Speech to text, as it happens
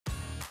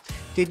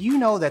Did you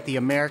know that the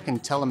American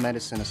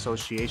Telemedicine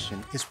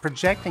Association is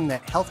projecting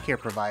that healthcare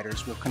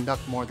providers will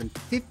conduct more than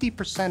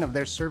 50% of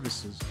their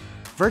services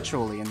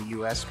virtually in the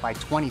US by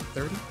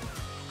 2030?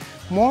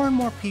 More and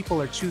more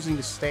people are choosing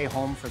to stay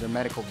home for their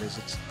medical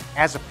visits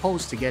as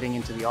opposed to getting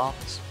into the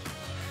office.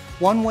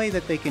 One way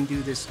that they can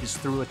do this is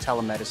through a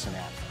telemedicine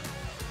app.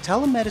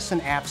 Telemedicine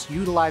apps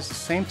utilize the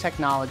same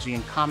technology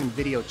and common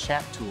video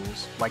chat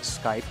tools like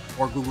Skype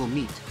or Google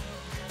Meet.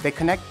 They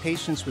connect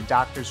patients with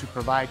doctors who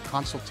provide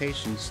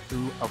consultations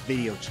through a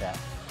video chat.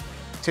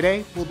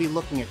 Today, we'll be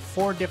looking at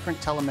 4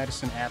 different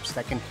telemedicine apps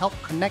that can help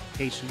connect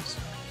patients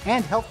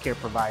and healthcare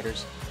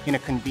providers in a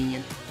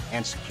convenient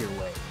and secure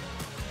way.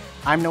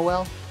 I'm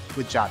Noel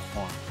with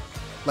Jotform.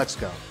 Let's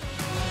go.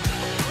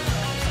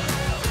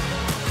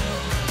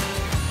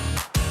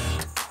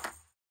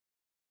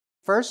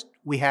 First,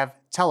 we have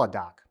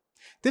Teladoc.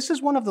 This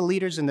is one of the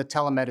leaders in the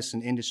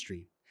telemedicine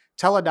industry.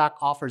 Teladoc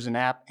offers an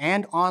app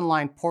and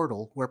online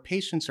portal where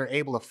patients are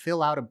able to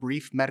fill out a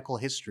brief medical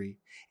history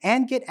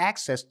and get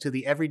access to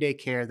the everyday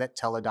care that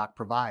Teladoc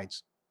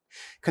provides.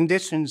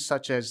 Conditions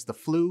such as the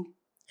flu,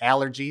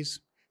 allergies,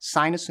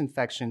 sinus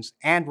infections,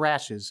 and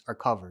rashes are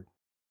covered.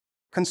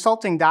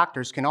 Consulting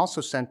doctors can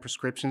also send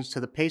prescriptions to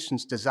the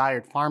patient's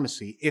desired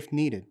pharmacy if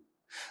needed.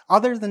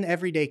 Other than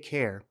everyday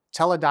care,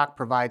 Teladoc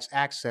provides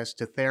access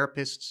to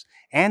therapists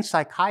and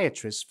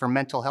psychiatrists for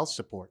mental health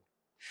support.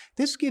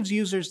 This gives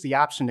users the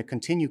option to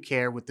continue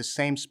care with the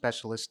same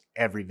specialist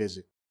every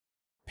visit.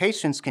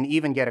 Patients can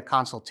even get a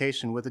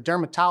consultation with a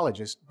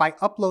dermatologist by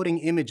uploading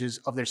images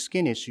of their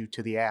skin issue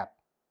to the app.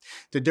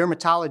 The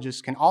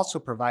dermatologist can also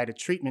provide a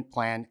treatment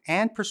plan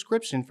and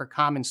prescription for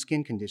common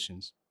skin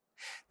conditions.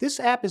 This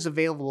app is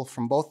available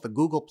from both the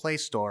Google Play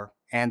Store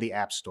and the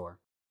App Store.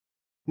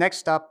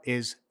 Next up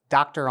is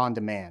Doctor on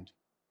Demand.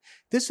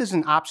 This is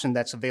an option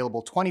that's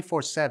available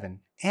 24/7,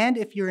 and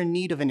if you're in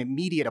need of an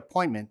immediate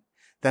appointment,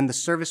 then the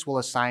service will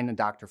assign a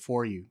doctor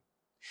for you.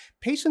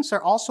 Patients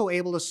are also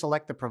able to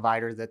select the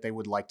provider that they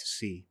would like to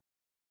see.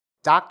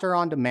 Doctor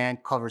on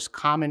Demand covers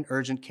common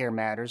urgent care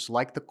matters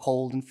like the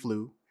cold and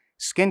flu,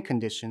 skin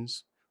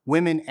conditions,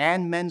 women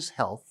and men's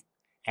health,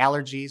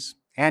 allergies,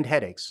 and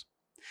headaches.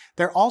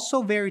 They're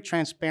also very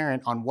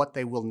transparent on what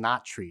they will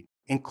not treat,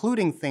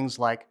 including things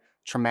like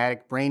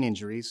traumatic brain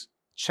injuries,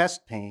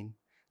 chest pain,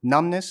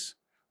 numbness,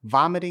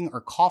 vomiting or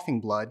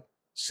coughing blood,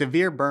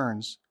 severe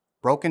burns,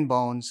 broken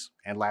bones,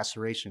 and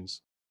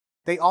lacerations.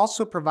 They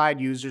also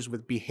provide users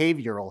with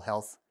behavioral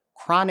health,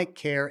 chronic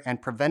care,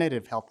 and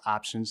preventative health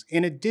options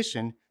in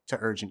addition to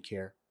urgent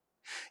care.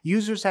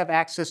 Users have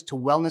access to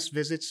wellness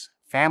visits,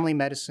 family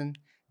medicine,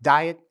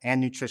 diet and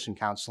nutrition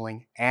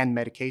counseling, and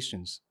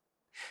medications.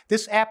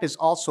 This app is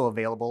also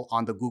available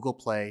on the Google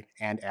Play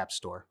and App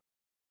Store.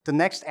 The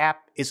next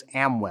app is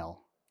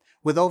Amwell.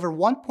 With over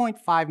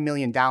 1.5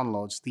 million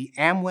downloads, the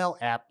Amwell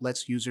app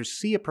lets users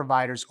see a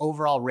provider's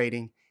overall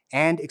rating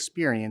and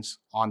experience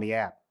on the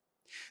app.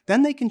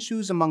 Then they can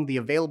choose among the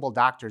available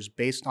doctors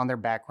based on their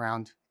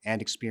background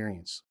and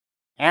experience.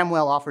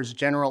 Amwell offers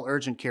general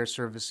urgent care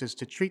services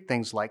to treat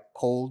things like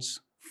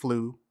colds,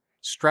 flu,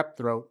 strep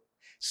throat,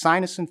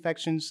 sinus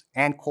infections,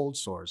 and cold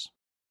sores.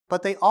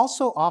 But they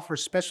also offer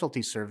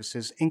specialty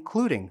services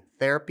including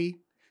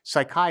therapy,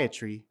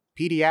 psychiatry,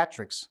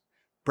 pediatrics,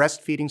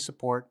 breastfeeding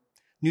support,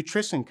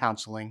 nutrition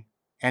counseling,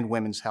 and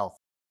women's health.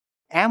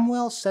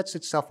 Amwell sets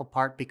itself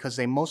apart because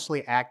they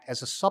mostly act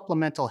as a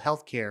supplemental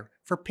health care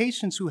for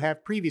patients who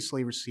have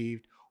previously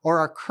received or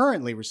are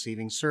currently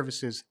receiving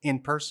services in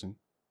person.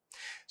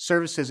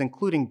 Services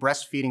including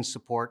breastfeeding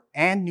support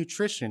and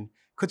nutrition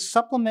could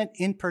supplement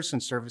in-person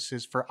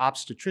services for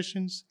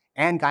obstetricians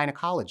and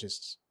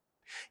gynecologists.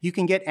 You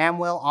can get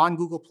Amwell on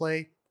Google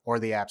Play or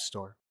the App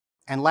Store.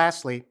 And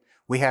lastly,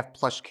 we have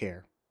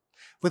PlushCare.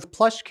 With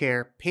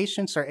PlushCare,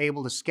 patients are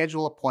able to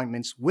schedule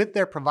appointments with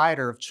their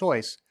provider of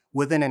choice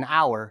within an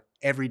hour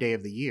every day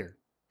of the year.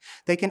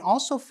 They can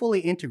also fully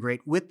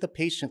integrate with the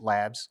patient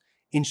labs,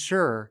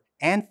 insurer,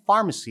 and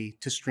pharmacy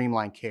to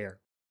streamline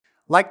care.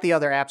 Like the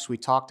other apps we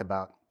talked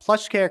about,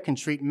 PlushCare can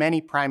treat many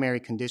primary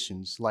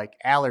conditions like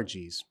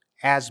allergies,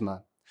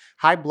 asthma,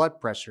 high blood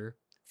pressure,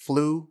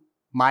 flu,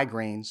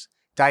 migraines,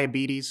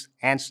 diabetes,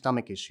 and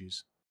stomach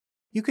issues.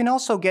 You can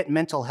also get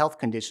mental health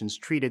conditions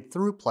treated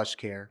through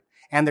PlushCare,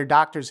 and their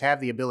doctors have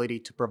the ability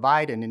to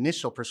provide an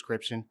initial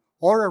prescription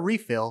or a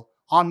refill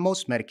on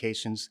most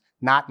medications,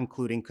 not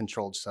including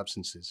controlled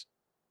substances.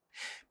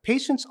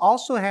 Patients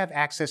also have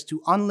access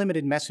to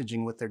unlimited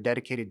messaging with their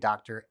dedicated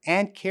doctor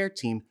and care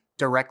team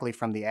directly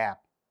from the app.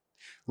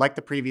 Like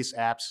the previous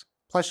apps,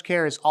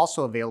 PlushCare is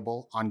also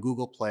available on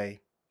Google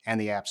Play and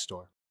the App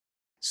Store.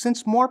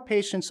 Since more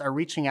patients are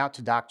reaching out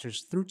to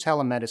doctors through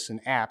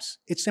telemedicine apps,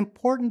 it's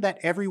important that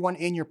everyone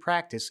in your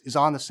practice is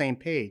on the same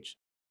page.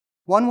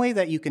 One way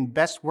that you can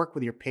best work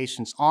with your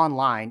patients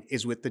online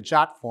is with the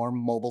Jotform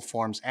mobile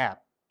forms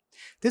app.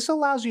 This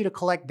allows you to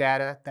collect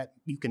data that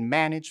you can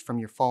manage from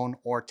your phone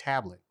or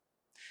tablet.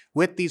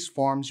 With these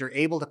forms, you're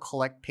able to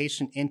collect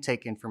patient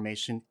intake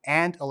information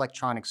and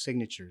electronic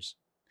signatures.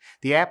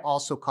 The app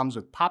also comes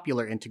with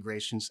popular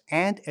integrations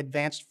and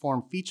advanced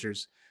form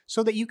features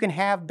so that you can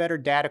have better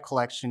data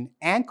collection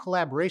and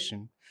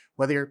collaboration,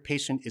 whether your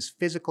patient is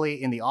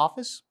physically in the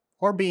office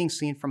or being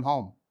seen from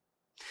home.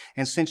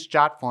 And since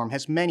Jotform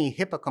has many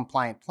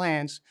HIPAA-compliant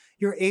plans,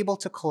 you're able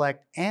to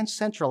collect and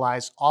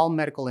centralize all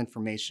medical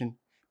information,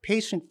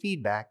 patient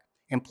feedback,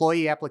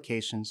 employee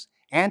applications,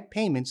 and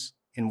payments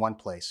in one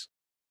place.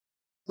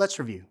 Let's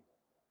review.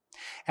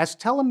 As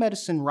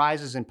telemedicine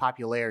rises in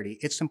popularity,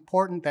 it's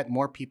important that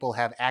more people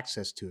have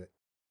access to it.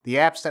 The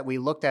apps that we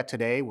looked at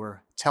today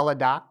were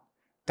Teladoc,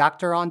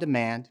 Doctor on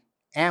Demand,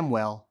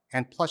 Amwell,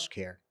 and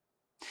PlushCare.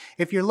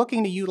 If you're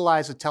looking to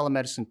utilize a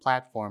telemedicine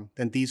platform,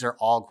 then these are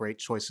all great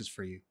choices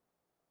for you.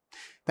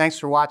 Thanks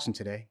for watching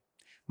today.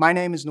 My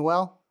name is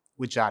Noel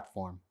with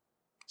Jotform.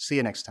 See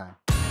you next time.